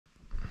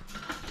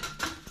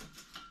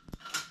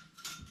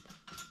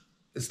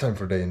It's time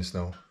for a day in the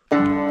snow.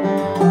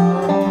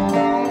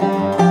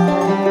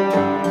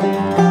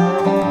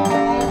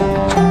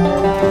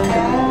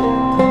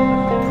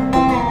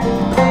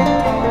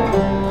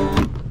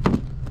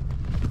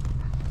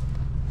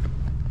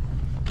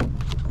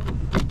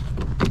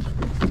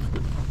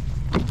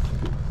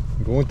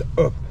 Gå inte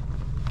upp.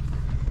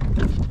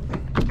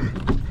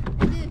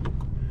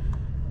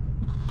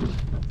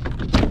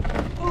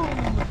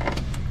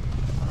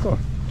 Så.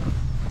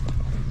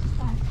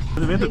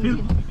 Du vet, det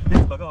finns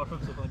bagage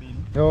också på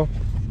bilen. Ja,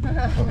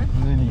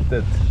 det är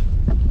litet.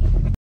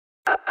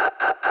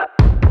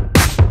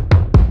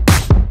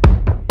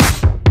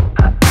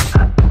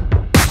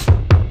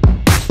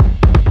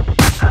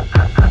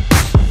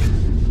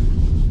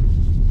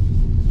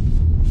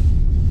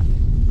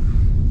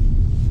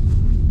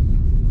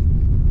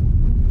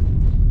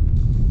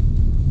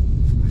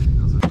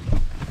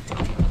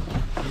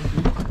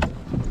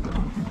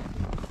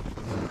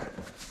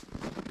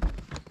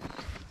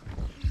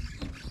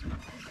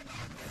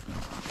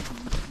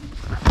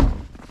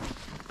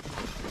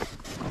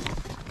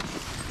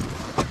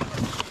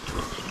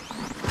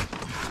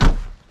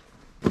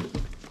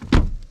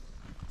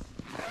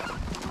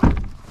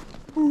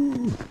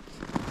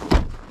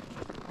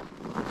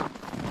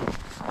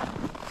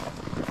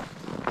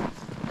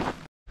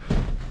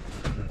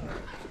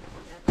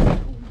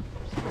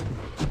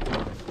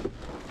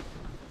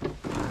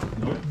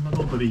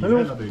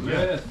 Hela bygget.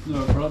 Det är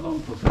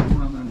snöbladan på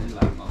solen när ni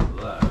lämnar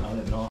det där. Ja,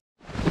 det är bra.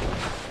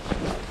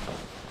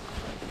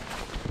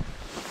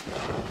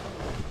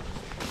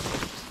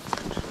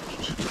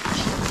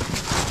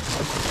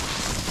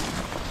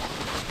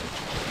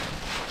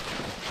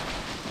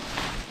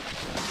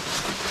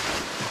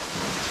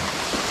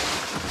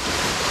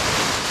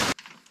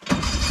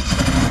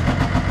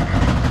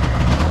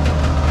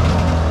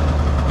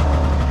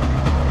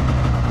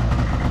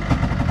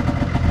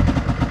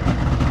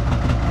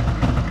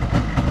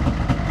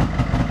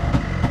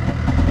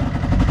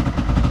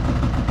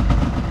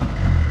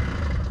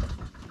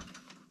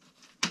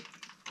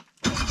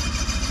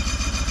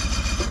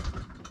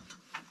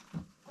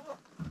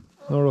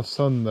 Nu har du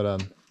sönder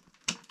den.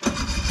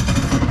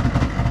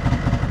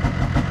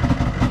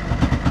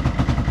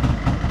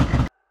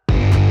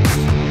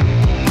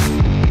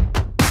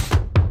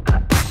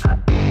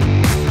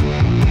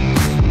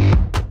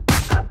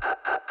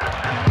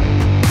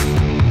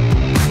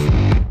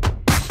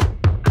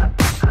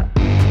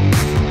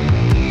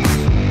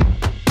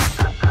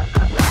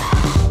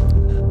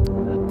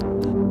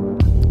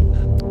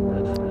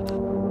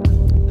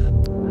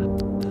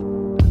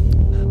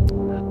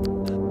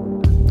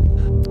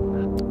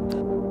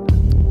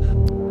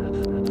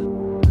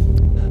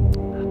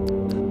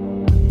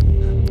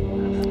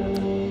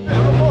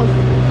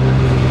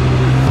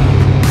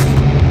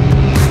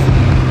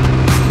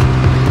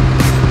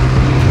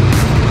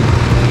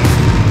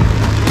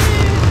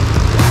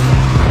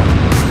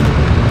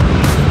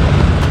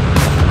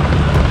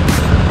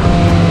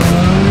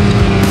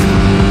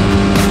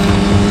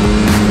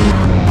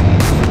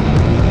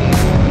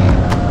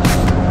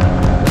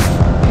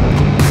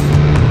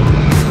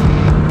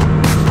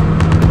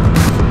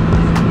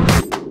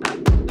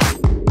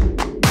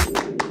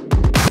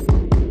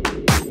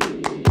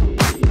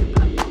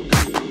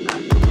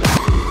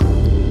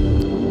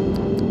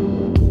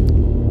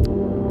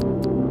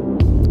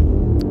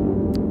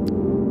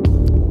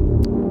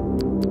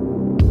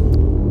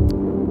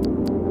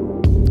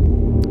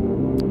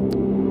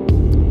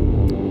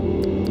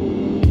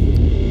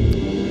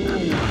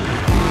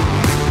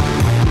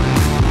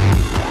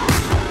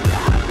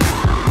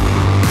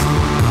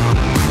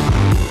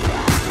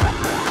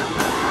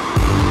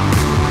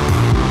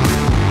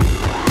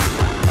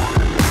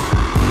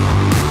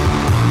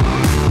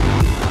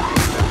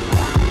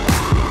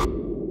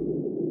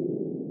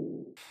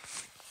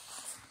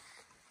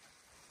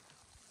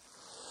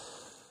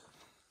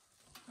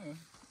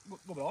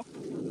 Går bra.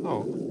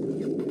 Ja.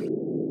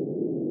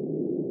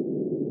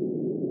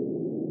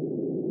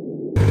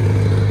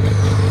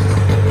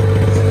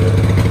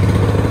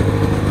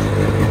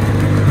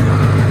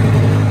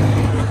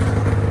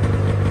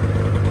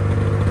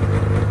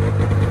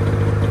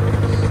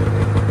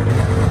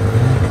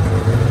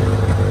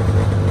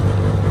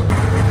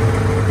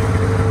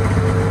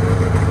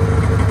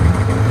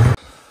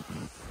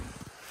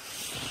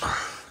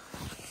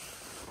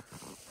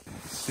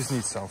 This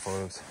needs some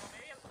photos.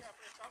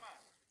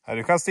 Här,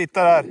 du kan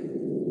sitta där.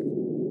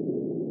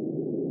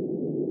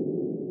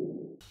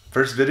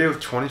 First video of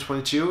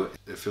 2022.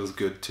 It feels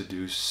good to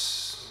do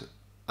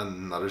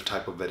another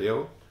type of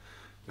video.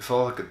 I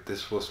felt like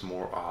this was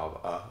more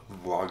of a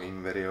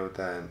vlogging video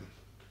than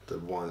the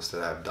ones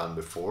that I've done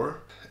before.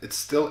 It's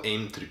still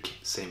aimed to the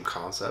same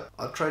concept.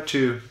 I'll try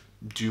to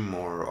do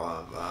more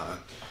of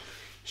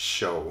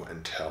show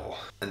and tell,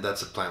 and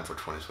that's a plan for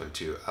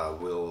 2022. I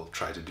will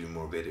try to do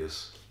more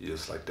videos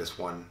just like this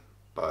one,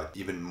 but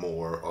even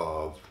more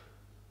of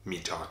me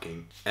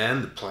talking.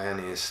 And the plan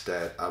is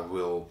that I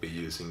will be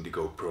using the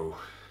GoPro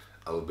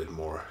a little bit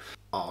more.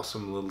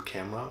 Awesome little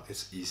camera,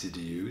 it's easy to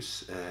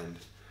use and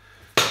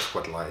it's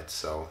quite light,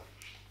 so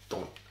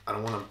I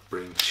don't want to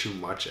bring too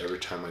much every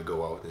time I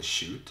go out and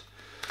shoot.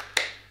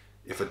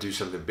 If I do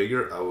something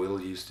bigger, I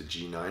will use the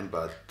G9,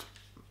 but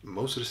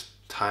most of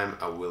the time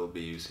I will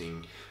be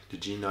using the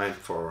G9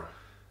 for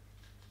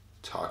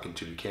talking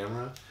to the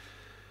camera.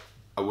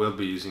 I will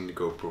be using the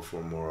GoPro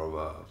for more of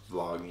a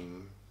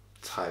vlogging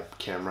type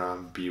camera,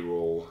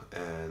 B-roll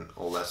and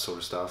all that sort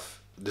of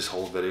stuff. This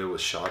whole video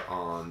was shot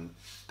on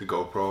the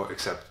GoPro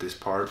except this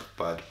part,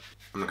 but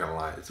I'm not gonna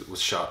lie, it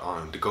was shot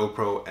on the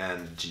GoPro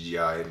and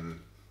GDI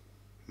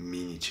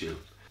Mini 2.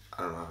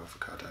 I don't know if I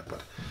forgot that,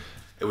 but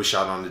it was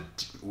shot on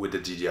with the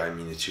GDI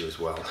Mini 2 as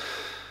well.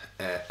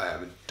 I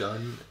haven't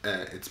done,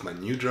 it's my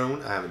new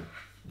drone, I haven't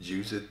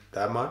used it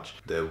that much.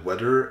 The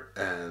weather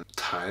and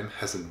time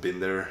hasn't been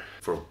there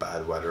for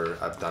bad weather.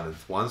 I've done it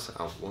once,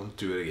 I won't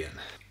do it again.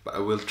 But I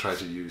will try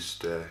to use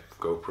the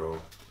GoPro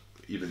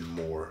even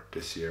more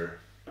this year,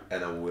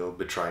 and I will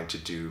be trying to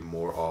do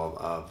more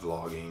of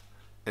vlogging.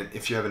 And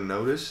if you haven't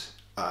noticed,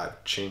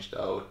 I've changed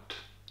out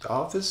the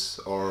office,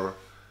 or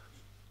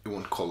you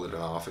won't call it an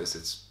office,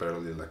 it's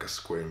barely like a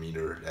square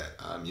meter that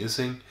I'm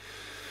using.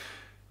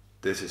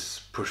 This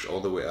is pushed all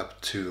the way up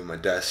to my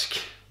desk,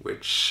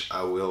 which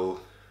I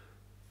will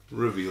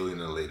reveal in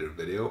a later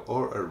video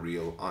or a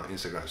reel on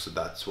Instagram, so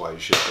that's why you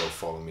should go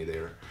follow me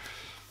there.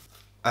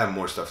 I have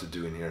more stuff to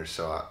do in here,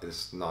 so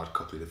it's not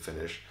completely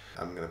finished.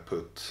 I'm gonna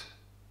put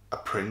a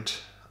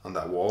print on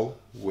that wall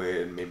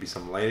with maybe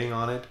some lighting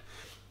on it.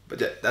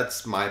 But yeah,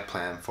 that's my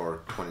plan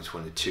for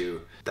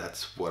 2022.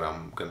 That's what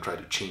I'm gonna try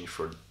to change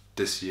for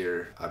this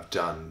year. I've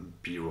done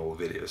B-roll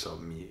videos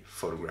of me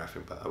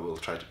photographing, but I will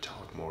try to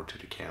talk more to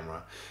the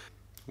camera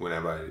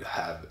whenever I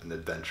have an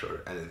adventure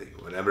or anything,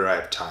 whenever I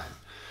have time.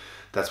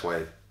 That's why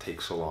it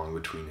takes so long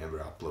between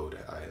every upload.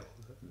 I'll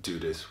do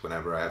this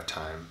whenever I have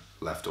time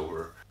left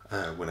over,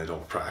 when I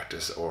don't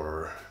practice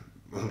or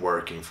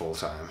working full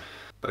time.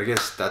 But I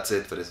guess that's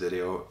it for this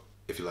video.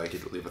 If you like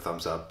it, leave a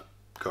thumbs up.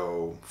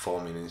 Go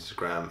follow me on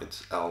Instagram.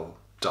 It's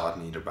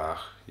l.niederbach.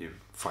 You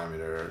find me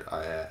there.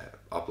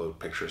 I upload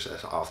pictures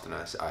as often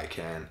as I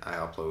can. I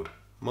upload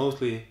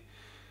mostly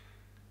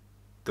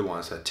the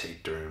ones I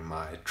take during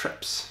my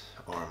trips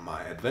or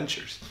my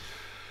adventures.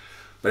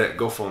 But yeah,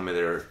 go follow me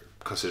there.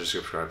 Consider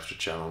subscribing to the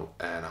channel,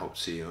 and I hope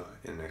to see you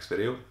in the next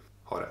video.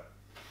 Hade.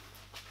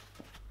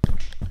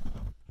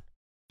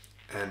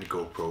 And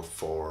GoPro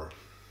for